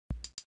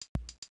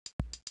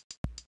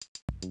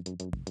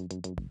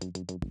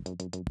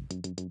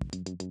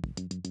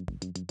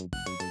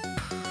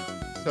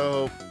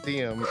So,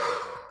 DM,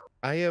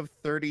 I have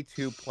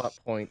 32 plot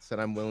points that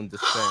I'm willing to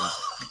spend.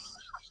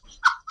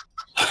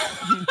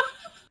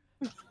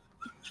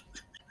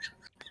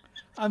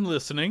 I'm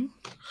listening.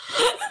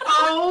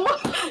 Oh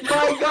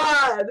my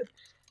god!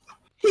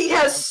 He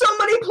has so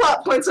many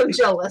plot points, I'm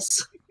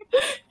jealous.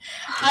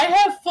 I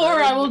have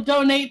 4. I will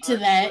donate to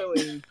that.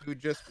 Willing to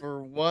just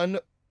for one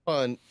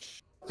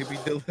punch to be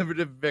delivered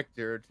to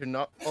Victor to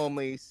not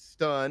only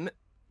stun,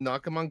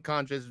 knock him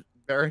unconscious,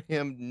 bury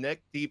him neck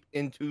deep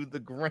into the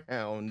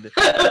ground.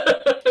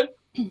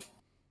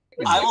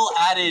 I will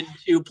add in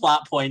 2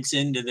 plot points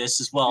into this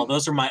as well.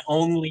 Those are my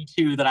only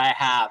 2 that I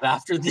have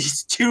after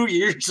these 2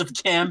 years of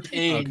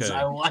campaigns. Okay.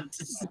 I want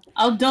to.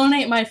 I'll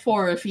donate my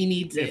 4 if he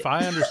needs it. If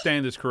I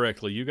understand this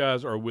correctly, you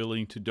guys are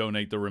willing to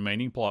donate the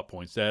remaining plot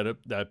points. That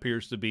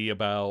appears to be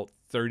about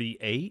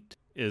 38.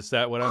 Is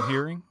that what I'm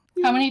hearing?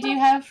 How many do you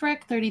have,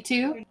 Frick?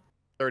 32?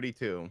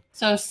 32.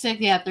 So 6,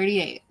 yeah,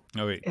 38.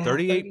 Okay, Yeah,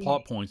 38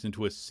 plot points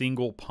into a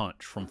single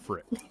punch from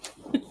Frick.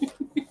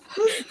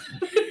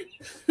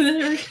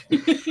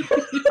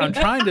 I'm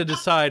trying to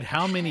decide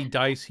how many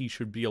dice he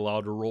should be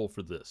allowed to roll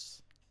for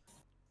this.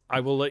 I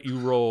will let you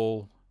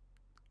roll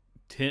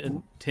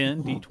 10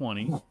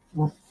 d20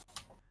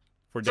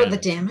 for damage. For the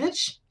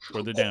damage?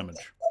 For the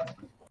damage.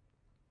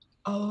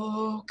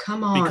 Oh,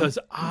 come on. Because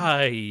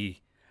I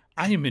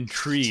am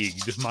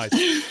intrigued.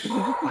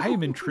 I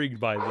am intrigued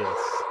by this.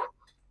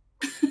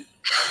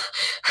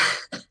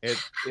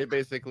 It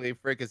basically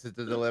Frick is to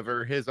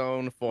deliver his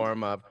own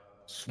form of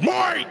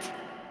smite.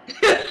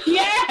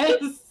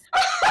 Yes!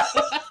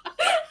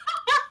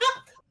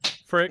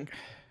 Frick,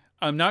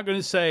 I'm not going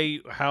to say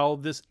how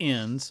this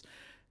ends.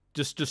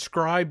 Just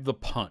describe the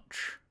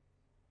punch.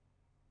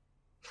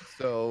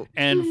 So,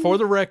 And for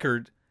the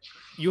record,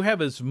 you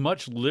have as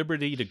much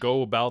liberty to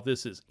go about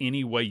this as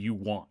any way you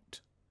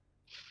want.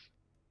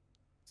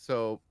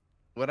 so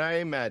what I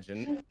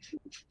imagine,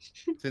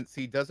 since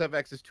he does have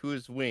access to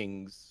his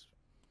wings,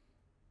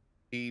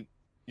 he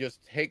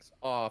just takes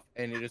off,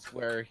 and it is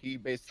where he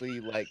basically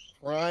like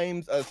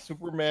primes a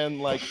Superman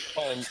like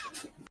punch,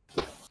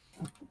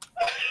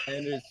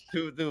 and is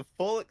to the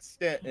full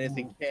extent as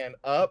he can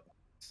up,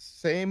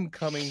 same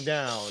coming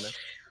down,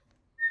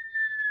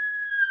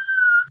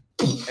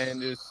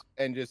 and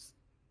just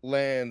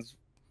lands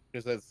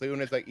just as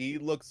soon as like he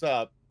looks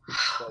up,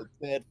 like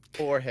that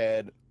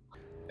forehead.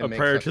 A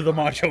prayer to the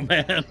Macho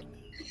Man.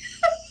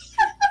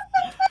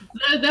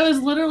 That was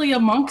literally a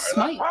monk's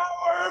smite.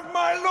 Power of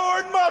my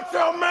Lord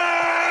Macho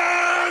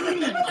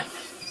Man!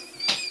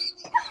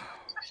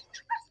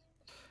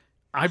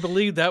 I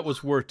believe that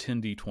was worth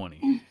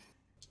 10d20.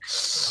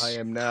 I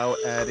am now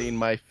adding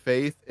my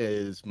faith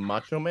is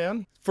Macho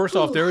Man. First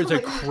off, there is a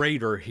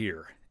crater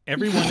here.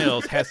 Everyone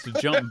else has to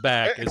jump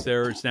back as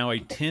there is now a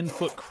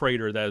 10-foot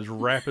crater that is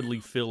rapidly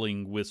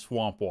filling with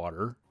swamp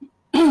water.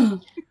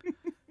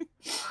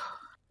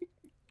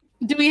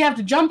 Do we have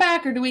to jump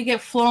back, or do we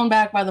get flown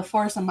back by the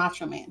force of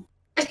Macho Man?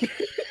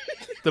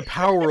 The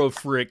power of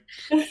Frick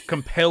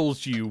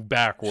compels you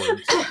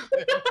backwards.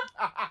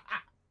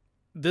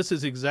 This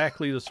is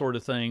exactly the sort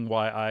of thing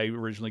why I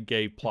originally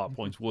gave plot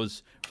points,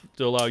 was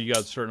to allow you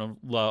guys a certain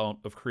amount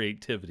of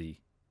creativity.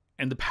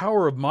 And the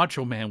power of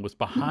Macho Man was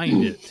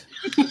behind it.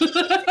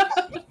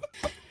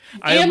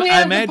 I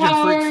imagine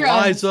Frick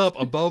flies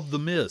up above the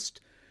mist.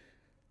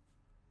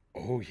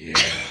 Oh, yeah.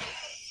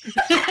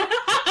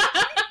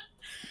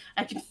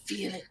 I can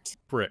feel it.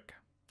 Frick,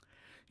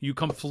 you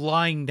come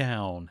flying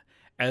down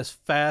as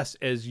fast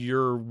as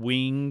your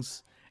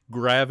wings,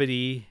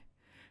 gravity,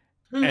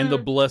 and the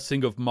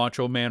blessing of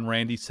Macho Man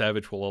Randy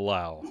Savage will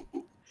allow.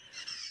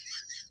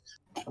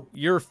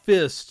 Your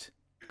fist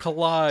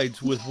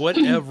collides with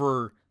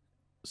whatever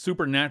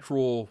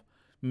supernatural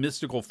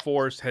mystical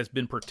force has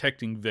been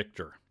protecting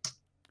Victor.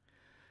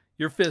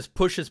 Your fist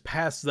pushes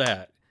past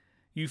that.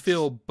 You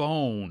feel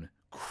bone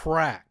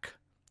crack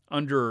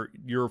under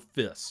your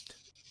fist.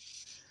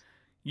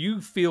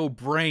 You feel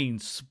brain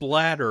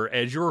splatter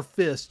as your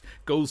fist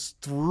goes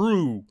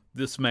through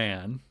this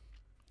man.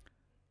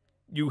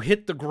 You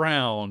hit the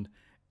ground,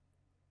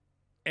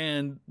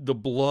 and the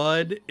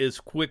blood is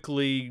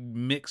quickly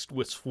mixed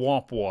with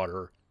swamp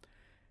water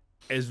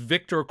as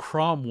Victor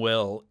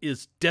Cromwell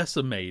is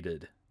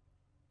decimated.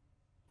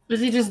 Was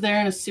he just there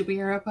in a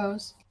superhero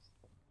pose?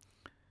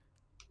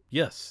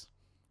 Yes.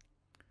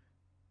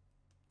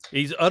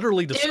 He's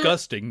utterly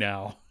disgusting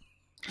now.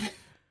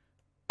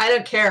 I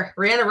don't care.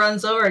 Rihanna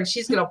runs over and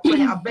she's gonna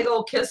play a big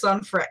old kiss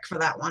on Frick for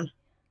that one.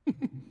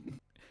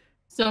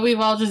 So we've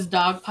all just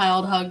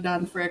dogpiled hugged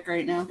on Frick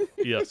right now.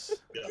 Yes.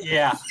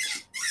 Yeah.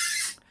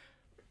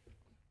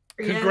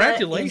 Rihanna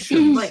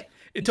Congratulations. is,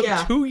 It took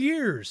yeah. 2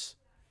 years.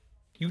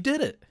 You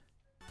did it.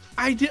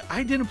 I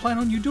didn't plan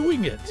on you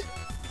doing it.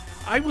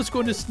 I was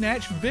going to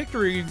snatch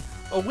victory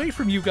away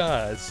from you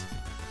guys.